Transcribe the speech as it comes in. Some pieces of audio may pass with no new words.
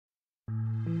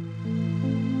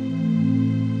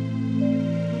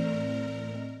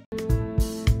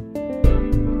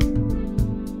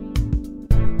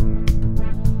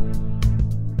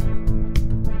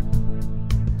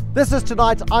This is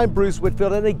Tonight. I'm Bruce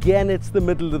Whitfield, and again it's the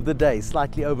middle of the day,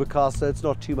 slightly overcast, so it's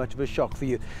not too much of a shock for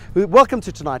you. Welcome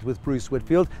to Tonight with Bruce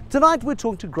Whitfield. Tonight we're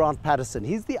talking to Grant Pattison.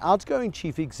 He's the outgoing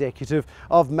chief executive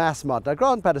of Massmart. Now,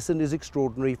 Grant Pattison is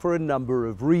extraordinary for a number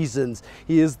of reasons.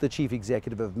 He is the chief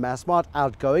executive of Massmart,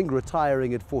 outgoing,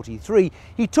 retiring at 43.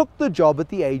 He took the job at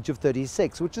the age of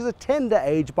 36, which is a tender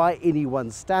age by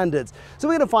anyone's standards. So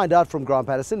we're going to find out from Grant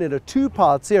Pattison in a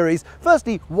two-part series.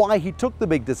 Firstly, why he took the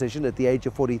big decision at the age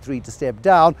of 43 to step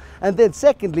down, and then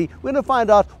secondly, we're going to find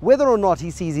out whether or not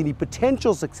he sees any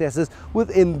potential successes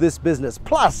within this business.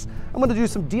 Plus, I'm going to do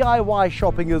some DIY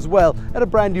shopping as well at a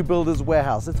brand new builder's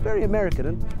warehouse. It's very American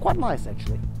and quite nice,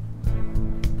 actually.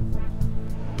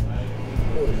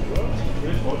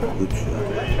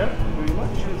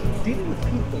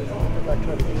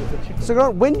 So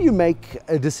Grant, when you make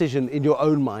a decision in your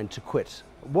own mind to quit,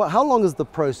 how long is the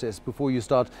process before you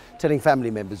start telling family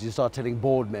members, you start telling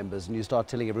board members, and you start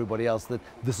telling everybody else that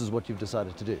this is what you've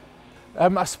decided to do?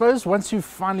 I suppose once you've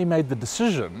finally made the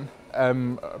decision,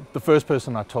 the first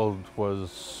person I told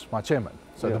was my chairman.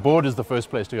 So the board is the first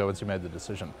place to go once you made the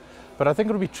decision. But I think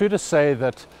it would be true to say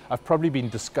that I've probably been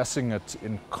discussing it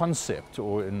in concept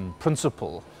or in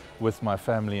principle with my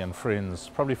family and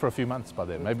friends probably for a few months by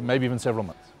then, maybe even several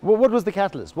months. Well, what was the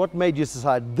catalyst? What made you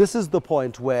decide this is the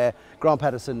point where Grant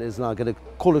Pattison is now going to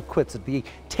call it quits at the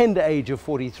tender age of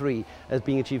 43 as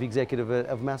being a chief executive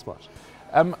of Massmart?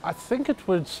 I think it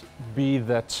would be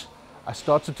that I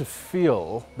started to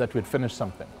feel that we'd finished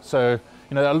something. So,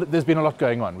 you know, there's been a lot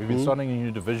going on. We've been starting a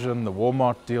new division, the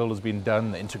Walmart deal has been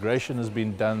done, the integration has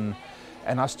been done,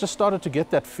 and I just started to get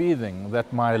that feeling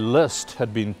that my list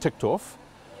had been ticked off,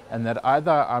 and that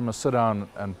either I must sit down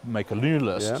and make a new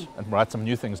list and write some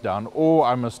new things down, or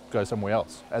I must go somewhere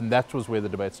else. And that was where the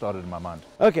debate started in my mind.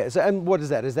 Okay, so and what is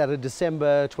that? Is that a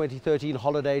December 2013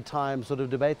 holiday time sort of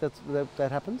debate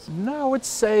that happens? No, I would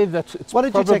say that it's Why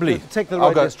don't probably... you take the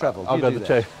road less traveled? I'll go the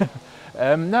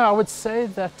chair. No, I would say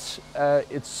that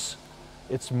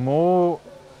it's more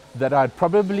that I'd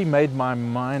probably made my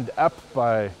mind up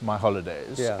by my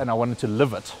holidays, and I wanted to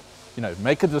live it. You know,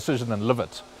 make a decision and live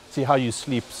it. See how you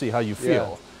sleep, see how you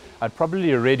feel. I'd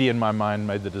probably already in my mind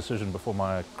made the decision before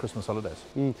my Christmas holidays.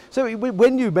 So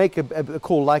when you make a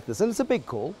call like this, and it's a big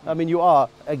call, I mean, you are,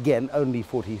 again, only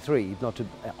 43, not to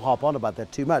harp on about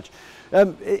that too much.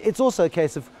 It's also a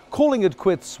case of calling it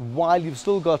quits while you've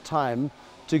still got time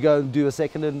to go and do a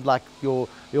second and, like your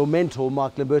mentor,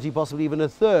 Mark Lamberti, possibly even a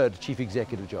third chief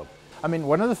executive job. I mean,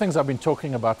 one of the things I've been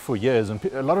talking about for years, and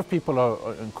a lot of people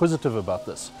are inquisitive about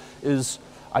this, is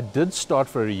I did start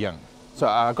very young. So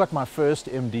I got my first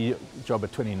MD job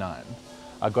at 29.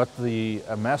 I got the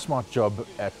Massmart job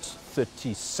at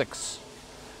 36.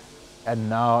 And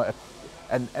now,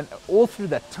 and all through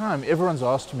that time, everyone's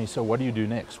asked me, so what do you do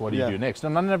next? What do you do next?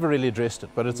 And I never really addressed it,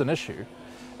 but it's an issue.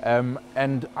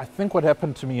 And I think what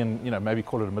happened to me, and maybe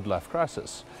call it a midlife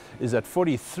crisis, is at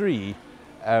 43,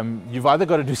 you've either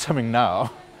got to do something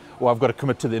now, or I've got to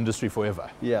commit to the industry forever.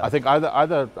 I think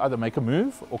either make a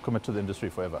move or commit to the industry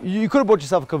forever. You could have bought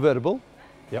yourself a convertible,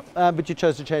 but you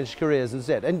chose to change careers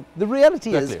instead. And the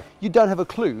reality is you don't have a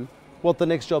clue what the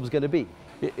next job is going to be.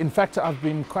 In fact, I've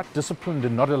been quite disciplined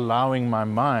in not allowing my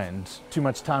mind too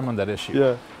much time on that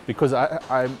issue. Because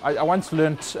I once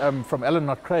learnt from Alan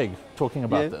Not Craig talking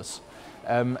about this.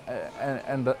 And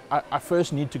I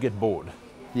first need to get bored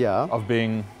of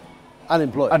being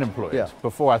unemployed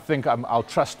before I think I'll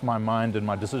trust my mind and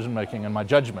my decision making and my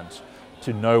judgment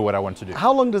to know what I want to do.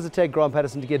 How long does it take Grant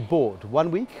Pattison to get bored?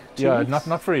 1 week? 2 weeks?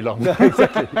 Not very long. No,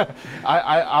 exactly.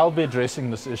 I'll be addressing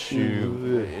this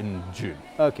issue in June.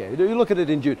 Okay, you look at it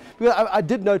in June. I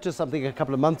did notice something a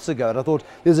couple of months ago, and I thought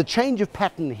there's a change of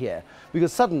pattern here,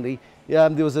 because suddenly there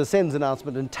was a Sens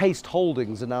announcement and Taste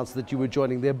Holdings announced that you were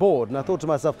joining their board, and I thought to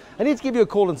myself, I need to give you a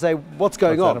call and say what's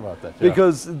going on about that?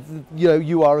 Because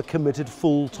you are a committed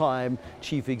full-time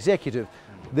chief executive.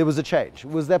 There was a change.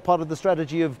 Was that part of the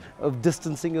strategy of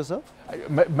distancing yourself?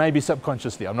 Maybe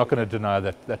subconsciously. I'm not going to deny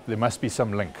that there must be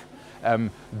some link.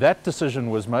 That decision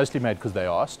was mostly made because they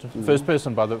asked.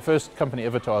 First company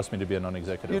ever to ask me to be a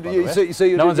non-executive.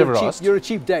 No one's ever asked. You're a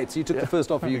cheap date, so you took the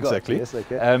first offer you got. Exactly. Yes,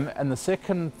 okay. And the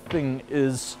second thing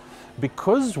is,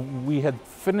 because we had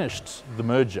finished the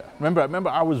merger. Remember,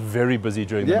 I was very busy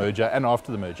during the merger and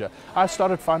after the merger. I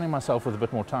started finding myself with a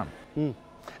bit more time.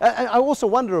 I also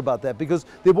wonder about that, because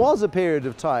there was a period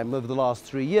of time over the last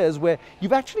 3 years where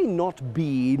you've actually not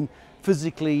been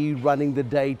physically running the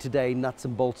day-to-day nuts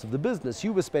and bolts of the business.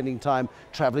 You were spending time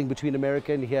traveling between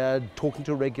America and here, talking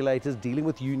to regulators, dealing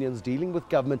with unions, dealing with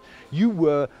government. You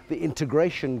were the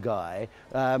integration guy,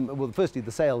 well, firstly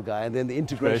the sale guy and then the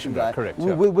integration guy, correct,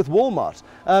 with Walmart.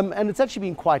 And it's actually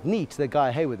been quite neat. The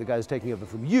guy Hayward, the guy who's taking over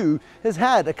from you, has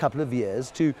had a couple of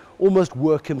years to almost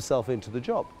work himself into the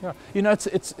job. Yeah, you know,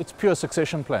 it's pure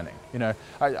succession planning. You know,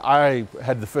 I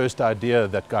had the first idea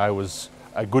that guy was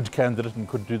a good candidate and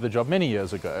could do the job many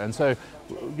years ago. And so,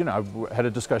 you know, I had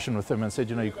a discussion with him and said,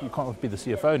 you know, you can't be the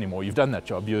CFO anymore. You've done that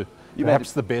job. You're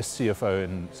perhaps the best CFO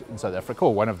in South Africa,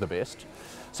 or one of the best.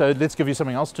 So let's give you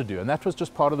something else to do. And that was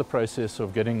just part of the process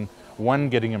of getting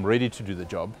him ready to do the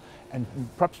job, and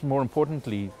perhaps more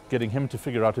importantly, getting him to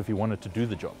figure out if he wanted to do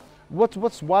the job.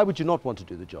 Why would you not want to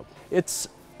do the job? It's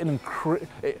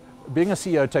being a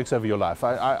CEO takes over your life.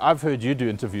 I've heard you do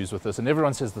interviews with this, and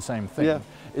everyone says the same thing. Yeah.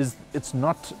 It's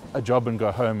not a job and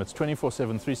go home. It's 24/7,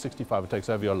 365. It takes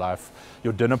over your life.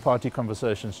 Your dinner party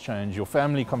conversations change. Your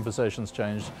family conversations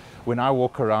change. When I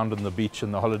walk around on the beach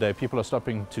in the holiday, people are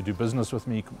stopping to do business with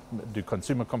me, do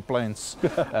consumer complaints.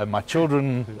 My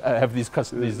children have these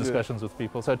discussions with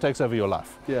people. So it takes over your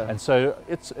life. Yeah. And so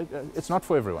it's not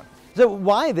for everyone. So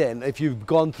why then, if you've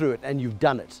gone through it and you've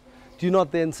done it, do you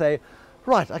not then say,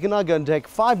 right, I can now go and take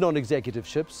 5 non-executive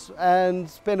ships and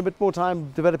spend a bit more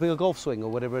time developing a golf swing or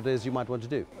whatever it is you might want to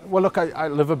do? Well, look, I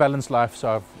live a balanced life,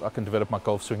 so I can develop my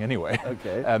golf swing anyway.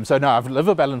 Okay. So no, I live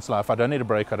a balanced life. I don't need a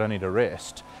break. I don't need a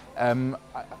rest.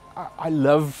 I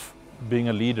love being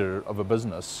a leader of a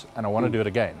business, and I want to do it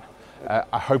again.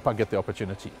 I hope I get the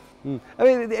opportunity. I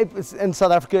mean, and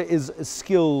South Africa has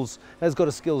got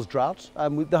a skills drought.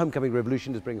 The homecoming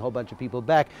revolution is bringing a whole bunch of people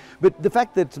back. But the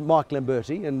fact that Mark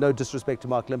Lamberti, and no disrespect to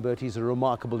Mark Lamberti, he's a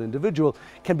remarkable individual,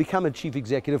 can become a chief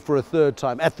executive for a third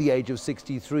time at the age of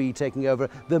 63, taking over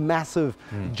the massive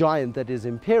giant that is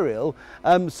Imperial,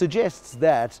 suggests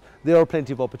that there are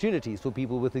plenty of opportunities for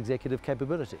people with executive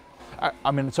capability.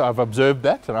 I mean, so I've observed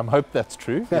that, and I hope that's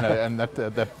true. You know, and it's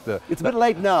a bit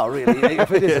late now, really,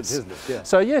 if it yes. isn't it? Yeah.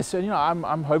 So yes, you know,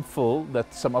 I'm hopeful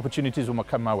that some opportunities will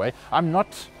come my way. I'm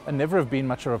not, and never have been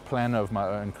much of a planner of my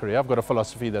own career. I've got a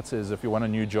philosophy that says if you want a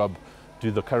new job, do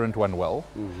the current one well,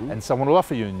 and someone will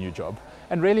offer you a new job.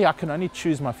 And really, I can only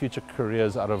choose my future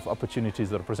careers out of opportunities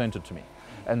that are presented to me.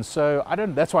 And so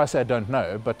that's why I say I don't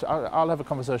know, but I'll have a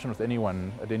conversation with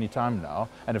anyone at any time now.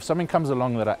 And if something comes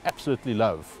along that I absolutely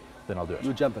love, then I'll do it.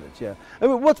 You'll jump at it, yeah. I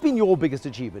mean, what's been your biggest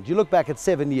achievement? You look back at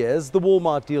 7 years, the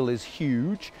Walmart deal is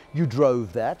huge. You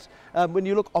drove that. When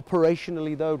you look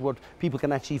operationally, though, at what people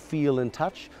can actually feel and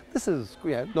touch, this is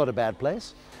not a bad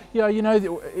place. Yeah, you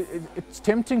know, it's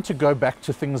tempting to go back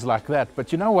to things like that,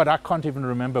 but you know what? I can't even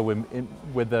remember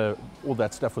whether all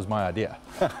that stuff was my idea.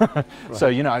 Right. So,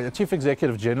 you know, a chief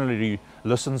executive generally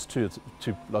listens to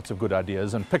lots of good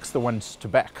ideas and picks the ones to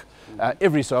back.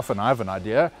 Every so often I have an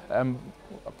idea.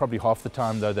 Probably half the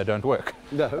time, though, they don't work.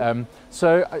 No.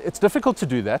 So it's difficult to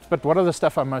do that, but what are the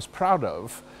stuff I'm most proud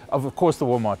of course, the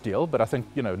Walmart deal, but I think,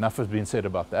 you know, enough has been said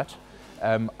about that.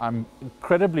 I'm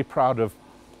incredibly proud of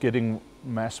getting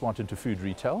Massmart into food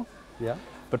retail. Yeah.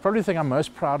 But probably the thing I'm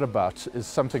most proud about is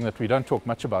something that we don't talk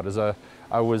much about, is I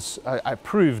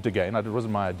approved again, it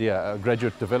wasn't my idea, a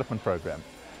graduate development program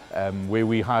where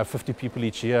we hire 50 people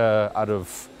each year out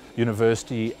of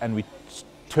university and we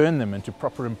turn them into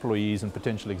proper employees and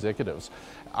potential executives.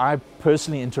 I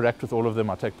personally interact with all of them.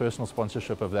 I take personal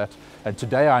sponsorship of that. And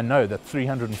today I know that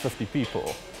 350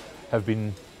 people have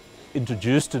been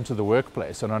introduced into the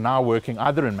workplace and are now working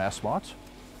either in Massmart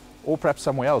or perhaps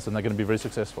somewhere else, and they're going to be very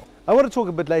successful. I want to talk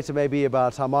a bit later maybe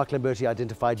about how Mark Lamberti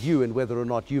identified you and whether or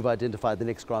not you've identified the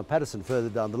next Grant Pattison further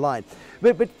down the line.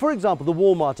 But for example, the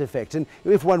Walmart effect, and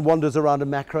if one wanders around a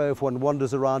Macro, if one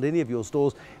wanders around any of your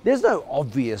stores, there's no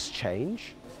obvious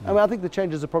change. I mean, I think the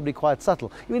changes are probably quite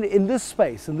subtle. I mean, in this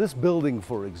space, in this building,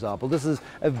 for example, this is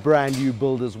a brand new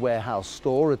Builder's Warehouse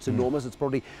store. It's enormous. It's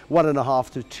probably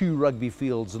 1.5 to 2 rugby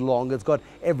fields long. It's got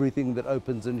everything that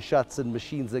opens and shuts and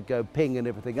machines that go ping and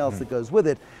everything else that goes with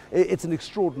it. It's an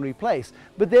extraordinary place.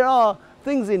 But there are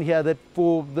things in here that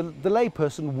for the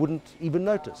layperson wouldn't even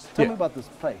notice. Tell me about this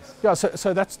place. Yeah,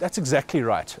 so that's exactly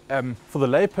right. For the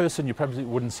layperson, you probably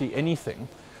wouldn't see anything.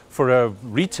 For a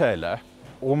retailer,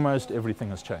 almost everything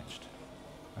has changed.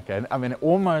 Okay, I mean,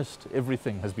 almost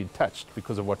everything has been touched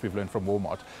because of what we've learned from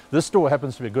Walmart. This store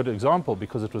happens to be a good example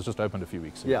because it was just opened a few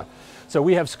weeks ago. Yeah. So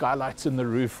we have skylights in the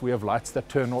roof, we have lights that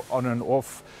turn on and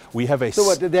off, we have a... So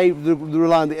what, they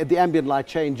rely on the ambient light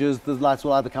changes, the lights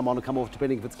will either come on or come off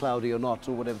depending if it's cloudy or not,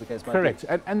 or whatever the case might be. Correct,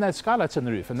 and there's skylights in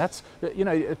the roof, and that's, you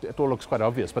know, it all looks quite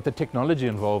obvious, but the technology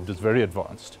involved is very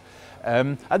advanced.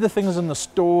 Other things in the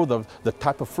store, the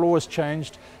type of floor has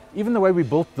changed. Even the way we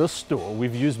built this store,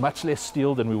 we've used much less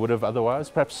steel than we would have otherwise,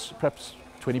 perhaps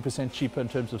 20% cheaper in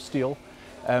terms of steel.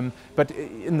 But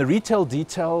in the retail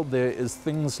detail, there is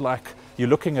things like, you're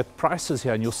looking at prices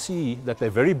here and you'll see that they're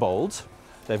very bold,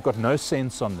 they've got no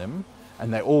cents on them,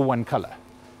 and they're all one color.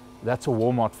 That's a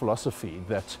Walmart philosophy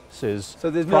that says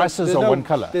prices are one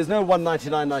color. There's no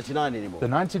 $199.99 anymore. The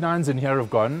 99s in here have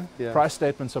gone. Yeah. Price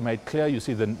statements are made clear. You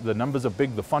see the numbers are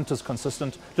big, the font is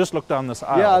consistent. Just look down this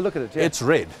aisle. Yeah, I look at it. Yeah. It's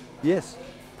red. Yes.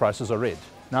 Prices are red.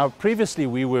 Now, previously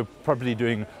we were probably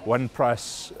doing one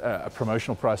price, a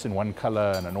promotional price in one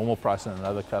color and a normal price in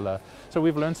another color. So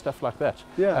we've learned stuff like that.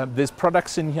 Yeah. There's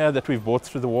products in here that we've bought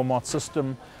through the Walmart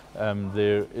system.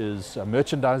 There is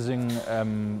merchandising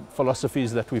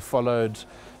philosophies that we followed.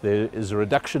 There is a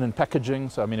reduction in packaging.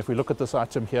 So, I mean, if we look at this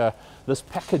item here, this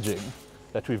packaging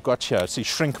that we've got here, see,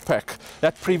 shrink pack,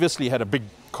 that previously had a big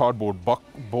cardboard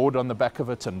board on the back of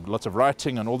it and lots of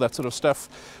writing and all that sort of stuff.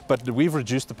 But we've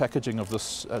reduced the packaging of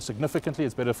this significantly.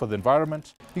 It's better for the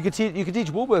environment. You could teach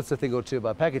Woolworths a thing or two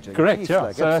about packaging. Correct, yeah.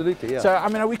 Like, absolutely, yeah. So, I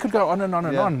mean, we could go on and on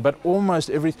and on, but almost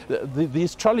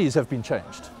these trolleys have been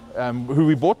changed. Who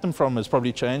we bought them from has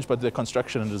probably changed, but their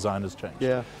construction and design has changed.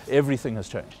 Yeah. Everything has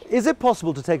changed. Is it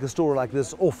possible to take a store like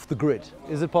this off the grid?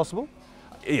 Is it possible?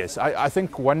 Yes, I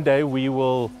think one day we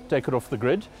will take it off the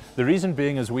grid. The reason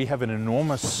being is we have an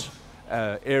enormous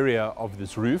area of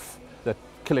this roof that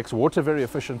collects water very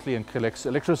efficiently and collects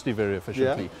electricity very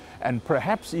efficiently. Yeah. And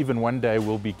perhaps even one day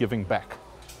we'll be giving back.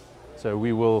 So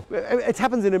we will... It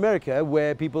happens in America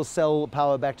where people sell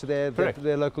power back to their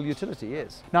local utility,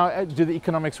 yes. Now, do the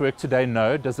economics work today?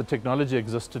 No. Does the technology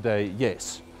exist today?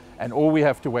 Yes. And all we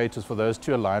have to wait is for those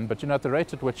to align. But you know, at the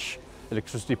rate at which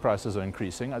electricity prices are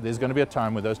increasing, there's going to be a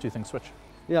time where those two things switch.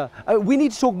 Yeah, we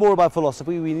need to talk more about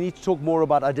philosophy. We need to talk more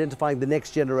about identifying the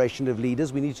next generation of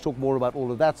leaders. We need to talk more about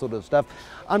all of that sort of stuff.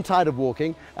 I'm tired of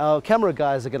walking. Our camera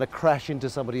guys are going to crash into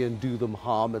somebody and do them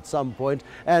harm at some point.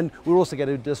 And we're also going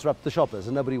to disrupt the shoppers,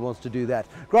 and nobody wants to do that.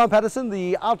 Grant Pattison,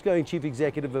 the outgoing chief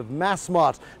executive of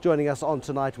Massmart, joining us on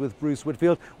Tonight with Bruce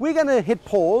Whitfield. We're going to hit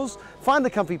pause, find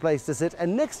the comfy place to sit,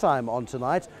 and next time on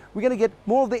Tonight, we're going to get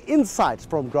more of the insights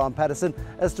from Grant Pattison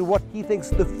as to what he thinks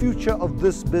the future of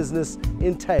this business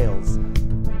entails.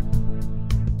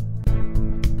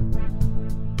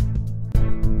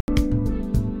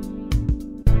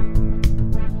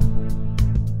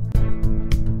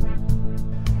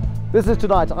 This is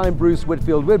Tonight. I'm Bruce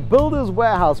Whitfield. We're at Builders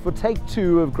Warehouse for take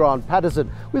two of Grant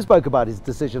Pattison. We spoke about his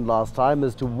decision last time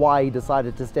as to why he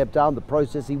decided to step down, the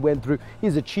process he went through,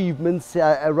 his achievements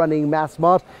running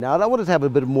Massmart. Now, I wanted to have a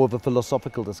bit more of a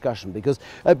philosophical discussion because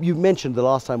you mentioned the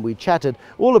last time we chatted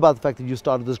all about the fact that you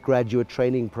started this graduate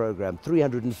training program.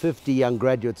 350 young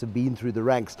graduates have been through the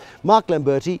ranks. Mark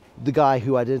Lamberti, the guy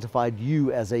who identified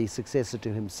you as a successor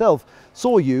to himself,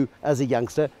 saw you as a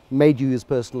youngster, made you his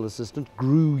personal assistant,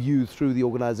 grew you through the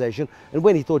organization, and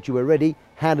when he thought you were ready,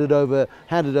 handed over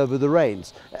the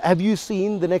reins. Have you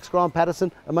seen the next Grant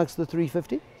Pattison amongst the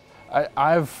 350?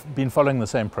 I've been following the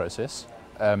same process.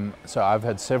 So I've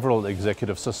had several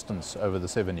executive assistants over the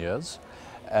 7 years,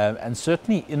 and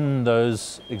certainly in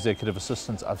those executive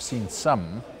assistants I've seen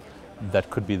some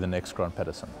that could be the next Grant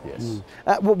Pattison, yes.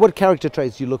 What character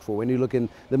traits do you look for when you look in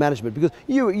the management? Because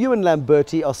you and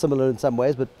Lamberti are similar in some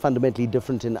ways, but fundamentally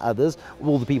different in others.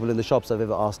 All the people in the shops I've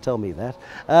ever asked tell me that.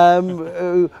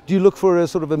 Do you look for a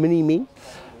sort of a mini-me?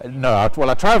 No, well,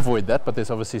 I try to avoid that, but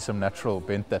there's obviously some natural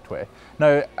bent that way.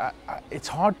 No, it's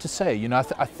hard to say. You know,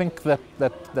 I think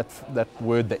that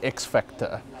word, the X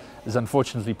factor, is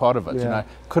unfortunately part of it. Yeah. You know,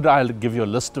 could I give you a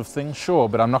list of things? Sure,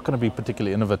 but I'm not going to be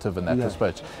particularly innovative in that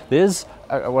respect. There's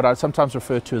what I sometimes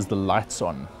refer to as the lights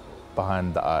on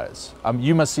behind the eyes.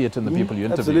 You must see it in the people you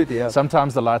interview. Absolutely, yeah.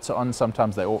 Sometimes the lights are on,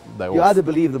 sometimes they're off. You either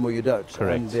believe them or you don't.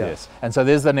 Correct, yes. And so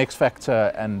there's the next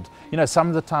factor, and you know, some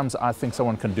of the times I think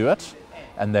someone can do it,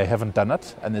 and they haven't done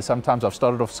it, and there's sometimes I've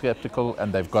started off skeptical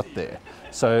and they've got there.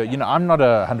 So, you know, I'm not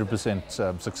a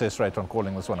 100% success rate on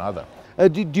calling this one either.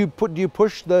 Do you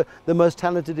push the most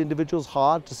talented individuals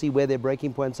hard to see where their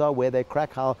breaking points are, where they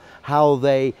crack, how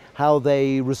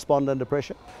they respond under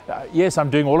pressure? Yes, I'm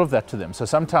doing all of that to them. So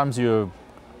sometimes you're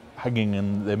hugging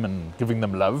in them and giving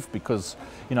them love because,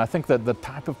 you know, I think that the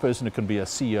type of person who can be a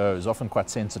CEO is often quite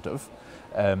sensitive.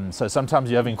 So sometimes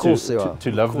you're having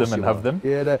to love them and hug them.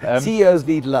 Yeah, no, CEOs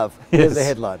need love. Here's the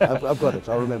headline. I've got it.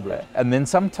 I'll remember it. And then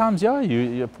sometimes, yeah,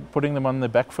 you're putting them on their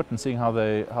back foot and seeing how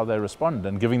they respond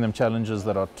and giving them challenges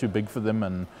that are too big for them,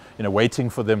 and waiting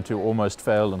for them to almost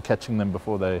fail and catching them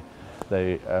before they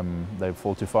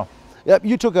fall too far.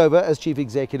 You took over as chief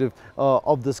executive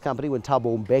of this company when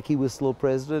Thabo Mbeki was still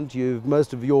president.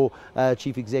 Most of your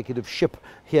chief executiveship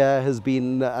here has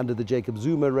been under the Jacob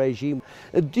Zuma regime.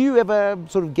 Do you ever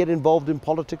sort of get involved in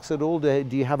politics at all? Do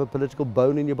you have a political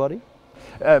bone in your body?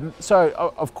 So,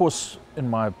 of course, in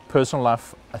my personal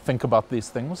life, I think about these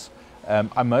things.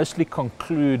 I mostly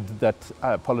conclude that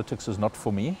politics is not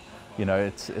for me. You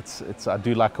know, I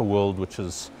do like a world which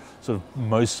is sort of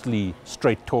mostly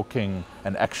straight talking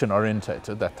and action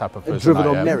orientated, that type of person. Driven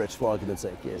on merit, for argument's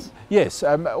sake, yes. Yes,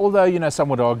 although, you know, some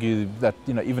would argue that,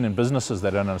 you know, even in businesses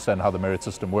they don't understand how the merit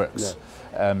system works.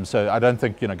 No. So I don't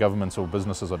think, you know, governments or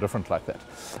businesses are different like that.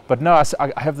 But no,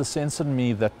 I have the sense in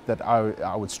me that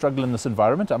I would struggle in this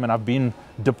environment. I mean, I've been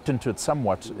dipped into it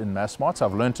somewhat in Massmart, so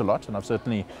I've learned a lot, and I've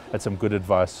certainly had some good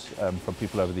advice from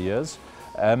people over the years.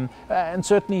 And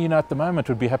certainly, you know, at the moment,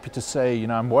 would be happy to say, you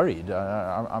know, I'm worried.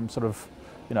 I'm sort of,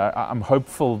 you know, I'm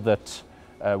hopeful that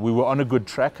we were on a good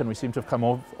track, and we seem to have come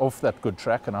off that good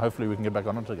track, and hopefully we can get back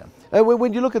on it again.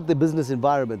 When you look at the business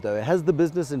environment, though, has the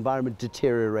business environment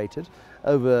deteriorated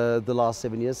over the last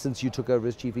 7 years since you took over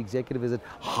as chief executive? Is it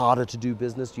harder to do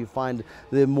business? Do you find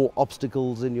there are more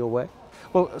obstacles in your way?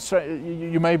 Well, so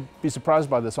you may be surprised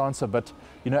by this answer, but,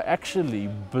 you know, actually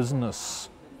business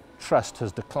trust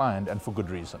has declined, and for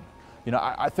good reason. You know,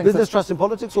 I think business trust in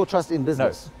politics or trust in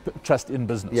business? No, trust in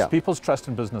business. Yeah. People's trust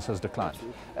in business has declined,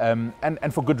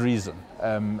 and for good reason.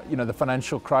 You know, the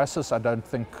financial crisis, I don't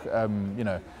think, you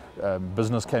know,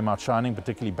 business came out shining,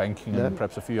 particularly banking and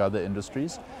perhaps a few other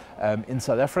industries. In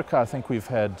South Africa, I think we've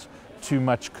had too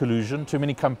much collusion, too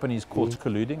many companies caught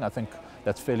colluding. I think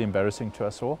that's fairly embarrassing to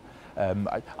us all.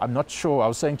 I'm not sure, I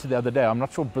was saying to the other day, I'm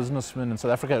not sure businessmen in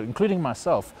South Africa, including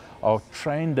myself, are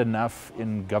trained enough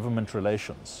in government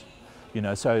relations. You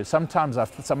know, so sometimes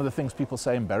some of the things people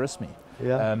say embarrass me.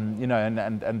 Yeah. You know,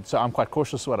 and so I'm quite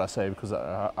cautious what I say, because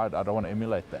I don't want to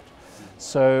emulate that.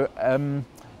 So,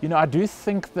 you know, I do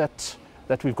think that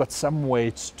we've got some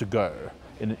ways to go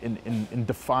in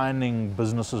defining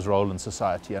business's role in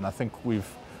society, and I think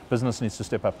business needs to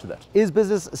step up to that. Is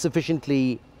business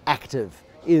sufficiently active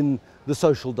in the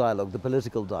social dialogue, the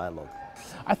political dialogue?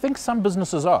 I think some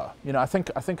businesses are. You know, I think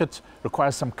it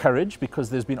requires some courage, because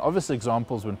there's been obvious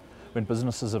examples when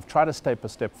businesses have tried to take a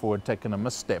step forward, taken a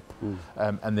misstep,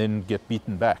 and then get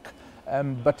beaten back.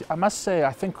 But I must say,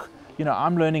 I think, you know,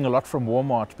 I'm learning a lot from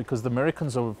Walmart, because the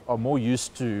Americans are more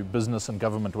used to business and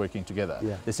government working together.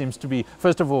 Yeah. There seems to be,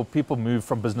 first of all, people move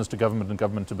from business to government and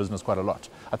government to business quite a lot.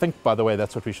 I think, by the way,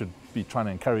 that's what we should be trying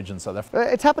to encourage in South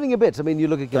Africa. It's happening a bit. I mean, you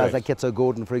look at guys like Ketso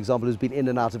Gordon, for example, who's been in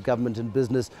and out of government and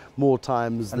business more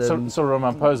times and than... Cyril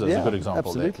Ramaphosa is a good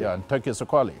example there. Yeah, and Tokyo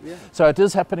Sekwali. Yeah. So it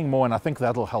is happening more, and I think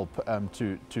that'll help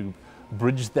to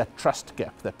bridge that trust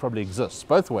gap that probably exists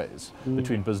both ways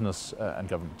between business and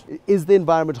government. Is the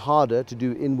environment harder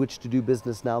in which to do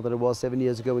business now than it was 7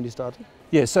 years ago when you started?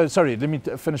 Yeah, so sorry, let me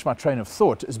finish my train of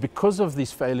thought. Is because of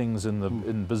these failings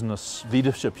in business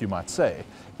leadership, you might say,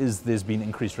 there's been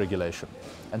increased regulation.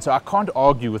 And so I can't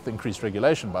argue with increased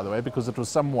regulation, by the way, because it was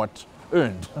somewhat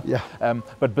earned. Yeah.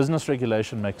 But business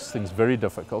regulation makes things very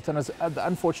difficult, and has the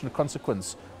unfortunate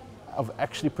consequence of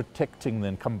actually protecting the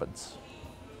incumbents.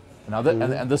 Now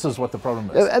and this is what the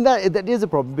problem is. And that is a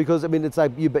problem, because I mean, it's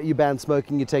like you ban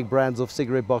smoking, you take brands off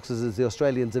cigarette boxes, as the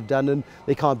Australians have done, and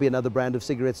there can't be another brand of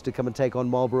cigarettes to come and take on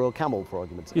Marlboro or Camel, for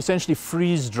argument's sake. You essentially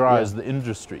freeze dries the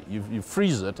industry. You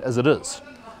freeze it as it is.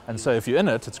 And so if you're in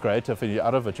it, it's great. If you're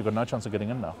out of it, you've got no chance of getting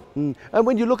in now. And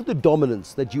when you look at the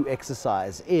dominance that you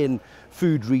exercise in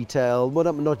food retail,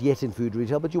 well, not yet in food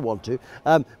retail, but you want to,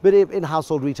 but in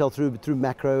household retail through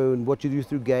Macro, and what you do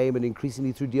through Game, and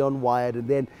increasingly through Dion Wired, and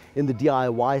then in the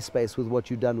DIY space with what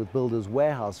you've done with Builders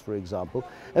Warehouse, for example.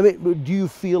 I mean, do you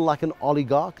feel like an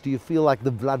oligarch? Do you feel like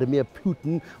the Vladimir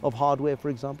Putin of hardware, for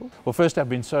example? Well, first, I've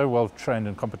been so well trained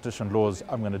in competition laws,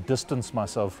 I'm going to distance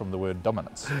myself from the word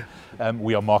dominance.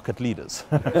 We are market leaders.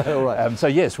 Right. So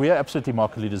yes, we are absolutely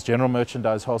market leaders, general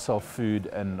merchandise, wholesale food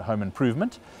and home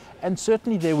improvement. And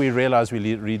certainly there we realize we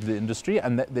lead the industry,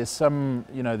 and that there's some,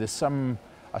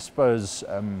 I suppose,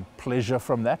 pleasure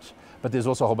from that, but there's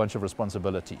also a whole bunch of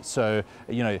responsibility. So,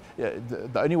 you know,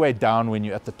 the only way down when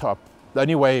you're at the top,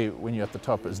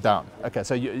 is down. Okay,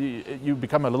 so you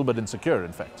become a little bit insecure,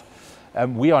 in fact.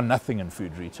 We are nothing in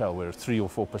food retail. We're 3 or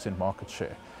 4% market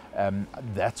share.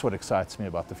 That's what excites me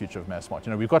about the future of Massmart.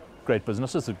 You know, we've got great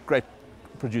businesses that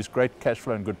produce great cash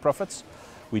flow and good profits.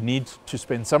 We need to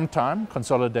spend some time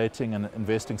consolidating and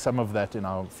investing some of that in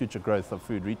our future growth of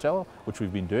food retail, which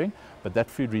we've been doing, but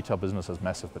that food retail business has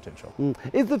massive potential.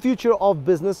 Is the future of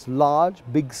business large,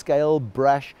 big scale,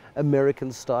 brash,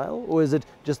 American style, or is it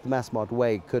just the Massmart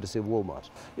way, courtesy of Walmart?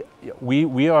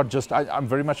 We are just, I'm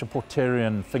very much a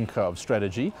Porterian thinker of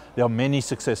strategy. There are many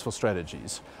successful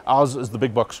strategies. Ours is the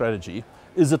big box strategy.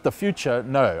 Is it the future?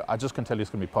 No, I just can tell you it's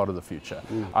going to be part of the future.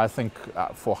 I think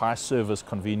for high service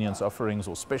convenience offerings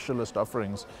or specialist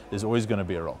offerings, there's always going to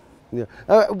be a role.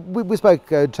 Yeah. We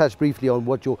touched briefly on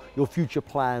what your future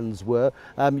plans were.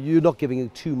 You're not giving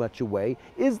too much away.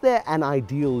 Is there an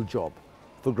ideal job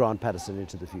for Grant Pattison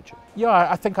into the future? Yeah,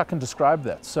 I think I can describe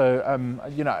that. So,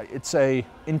 you know, it's a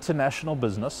international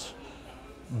business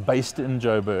based in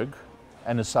Joburg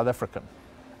and is South African.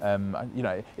 You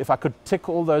know, if I could tick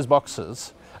all those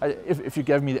boxes, if you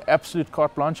gave me the absolute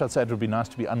carte blanche, I'd say it would be nice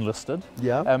to be unlisted.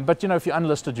 Yeah. But you know, if you're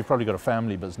unlisted, you've probably got a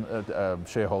family business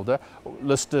shareholder.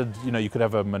 Listed, you know, you could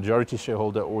have a majority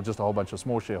shareholder or just a whole bunch of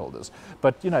small shareholders.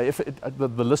 But you know, if the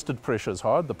listed pressure is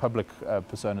hard, the public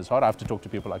persona is hard. I have to talk to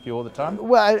people like you all the time.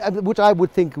 Well, which I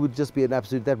would think would just be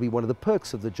that'd be one of the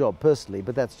perks of the job personally,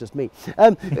 but that's just me.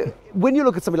 When you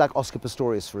look at somebody like Oscar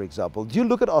Pistorius, for example, do you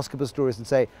look at Oscar Pistorius and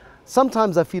say,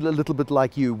 sometimes I feel a little bit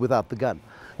like you without the gun?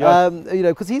 Yeah. You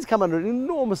know, because he's come under an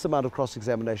enormous amount of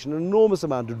cross-examination, an enormous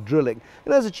amount of drilling.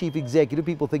 And as a chief executive,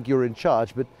 people think you're in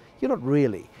charge, but you're not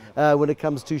really when it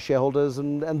comes to shareholders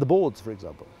and the boards, for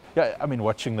example. Yeah, I mean,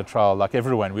 watching the trial, like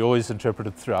everyone, we always interpret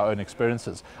it through our own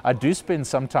experiences. I do spend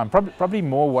some time, probably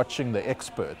more watching the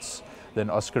experts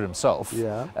than Oscar himself.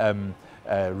 Yeah.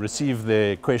 Receive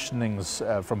their questionings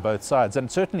from both sides. And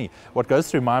certainly what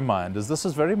goes through my mind is this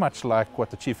is very much like what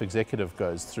the chief executive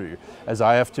goes through, as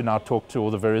I have to now talk to all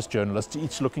the various journalists,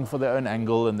 each looking for their own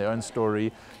angle and their own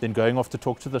story, then going off to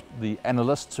talk to the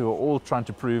analysts who are all trying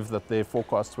to prove that their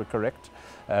forecasts were correct,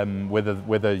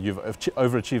 whether you've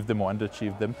overachieved them or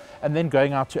underachieved them, and then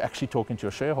going out to actually talking to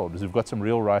your shareholders who've got some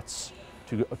real rights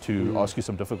to ask you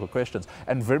some difficult questions.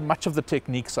 And very much of the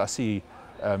techniques I see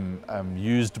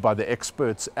used by the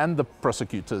experts and the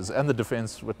prosecutors and the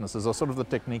defense witnesses are sort of the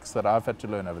techniques that I've had to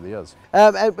learn over the years.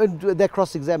 And that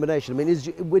cross-examination, I mean,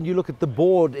 when you look at the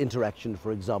board interaction,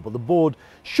 for example, the board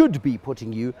should be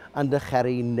putting you under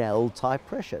Harry Nell type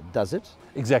pressure, does it?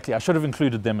 Exactly. I should have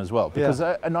included them as well, because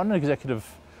a non-executive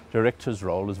director's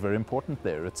role is very important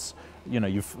there. It's, you know,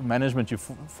 you've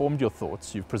formed your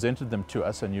thoughts, you've presented them to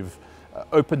us, and you've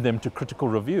opened them to critical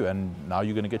review, and now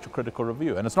you're going to get your critical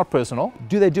review. And it's not personal.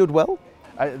 Do they do it well?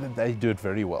 They do it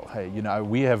very well. Hey, you know,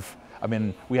 we have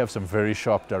some very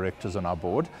sharp directors on our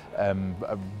board,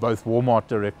 both Walmart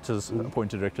directors,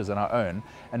 appointed directors, and our own.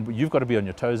 And you've got to be on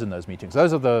your toes in those meetings.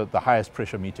 Those are the highest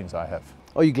pressure meetings I have.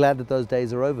 Are you glad that those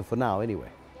days are over for now, anyway?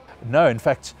 No, in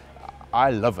fact, I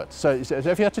love it. So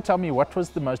if you had to tell me what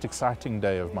was the most exciting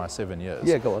day of my 7 years,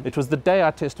 yeah, go on. It was the day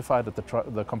I testified at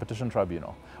the competition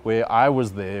tribunal, where I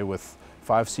was there with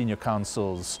 5 senior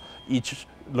counsels, each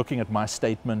looking at my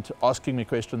statement, asking me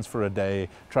questions for a day,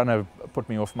 trying to put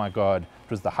me off my guard.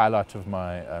 It was the highlight of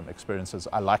my experiences.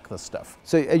 I like this stuff.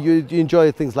 So you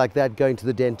enjoy things like that, going to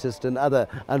the dentist and other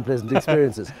unpleasant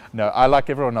experiences? No, I, like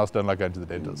everyone else, don't like going to the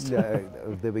dentist. No,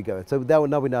 there we go. So now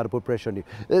we know how to put pressure on you.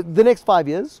 The next 5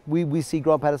 years, we see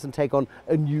Grant Pattison take on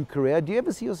a new career. Do you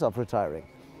ever see yourself retiring?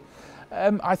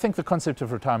 I think the concept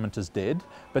of retirement is dead,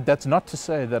 but that's not to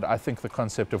say that I think the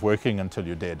concept of working until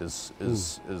you're dead is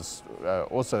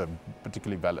also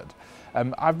particularly valid.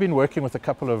 I've been working with a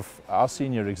couple of our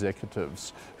senior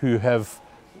executives who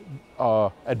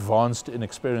are advanced in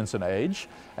experience and age,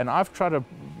 and I've tried to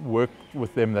work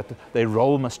with them that their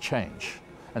role must change.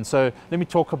 And so let me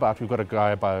talk about, we've got a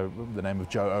guy by the name of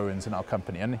Joe Owens in our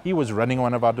company, and he was running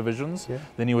one of our divisions,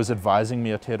 then he was advising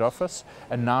me at head office,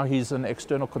 and now he's an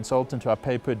external consultant who I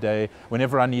pay per day.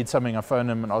 Whenever I need something, I phone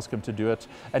him and ask him to do it,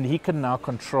 and he can now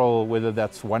control whether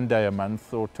that's 1 day a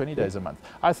month or 20 days a month.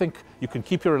 I think you can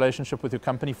keep your relationship with your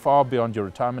company far beyond your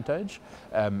retirement age,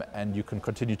 and you can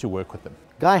continue to work with them.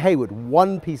 Guy Hayward,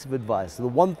 one piece of advice, the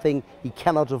one thing he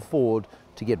cannot afford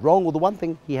to get wrong, or the one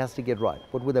thing he has to get right,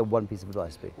 what would that one piece of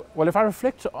advice be? Well, if I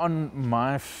reflect on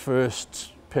my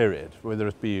first period, whether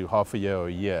it be half a year or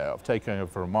a year of taking over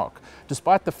from Mark,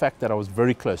 despite the fact that I was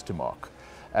very close to Mark,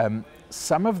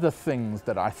 some of the things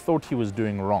that I thought he was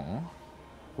doing wrong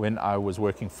when I was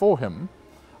working for him,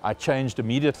 I changed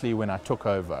immediately when I took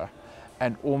over,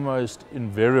 and almost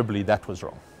invariably that was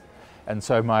wrong. And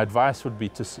so my advice would be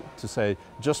to say,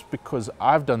 just because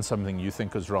I've done something you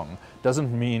think is wrong,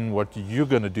 doesn't mean what you're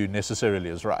going to do necessarily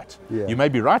is right. Yeah. You may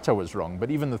be right I was wrong, but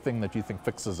even the thing that you think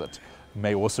fixes it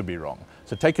may also be wrong.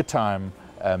 So take your time,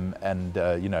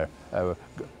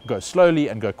 go slowly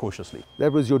and go cautiously.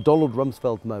 That was your Donald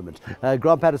Rumsfeld moment.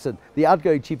 Grant Pattison, the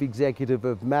outgoing chief executive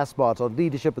of Massmart, on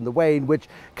leadership and the way in which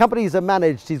companies are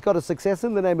managed. He's got a successor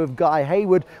in the name of Guy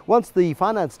Hayward, once the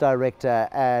finance director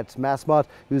at Massmart,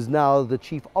 who's now the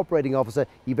chief operating officer.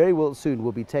 He very well soon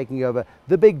will be taking over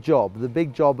the big job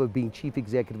of being chief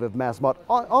executive of Massmart,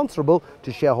 answerable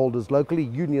to shareholders locally,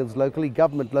 unions locally,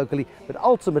 government locally, but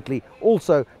ultimately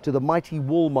also to the mighty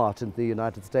Walmart in the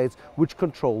United States, which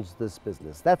controls this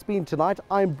business. That's been Tonight.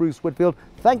 I'm Bruce Whitfield.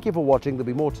 Thank you for watching. There'll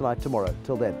be more Tonight tomorrow.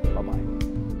 Till then, bye-bye.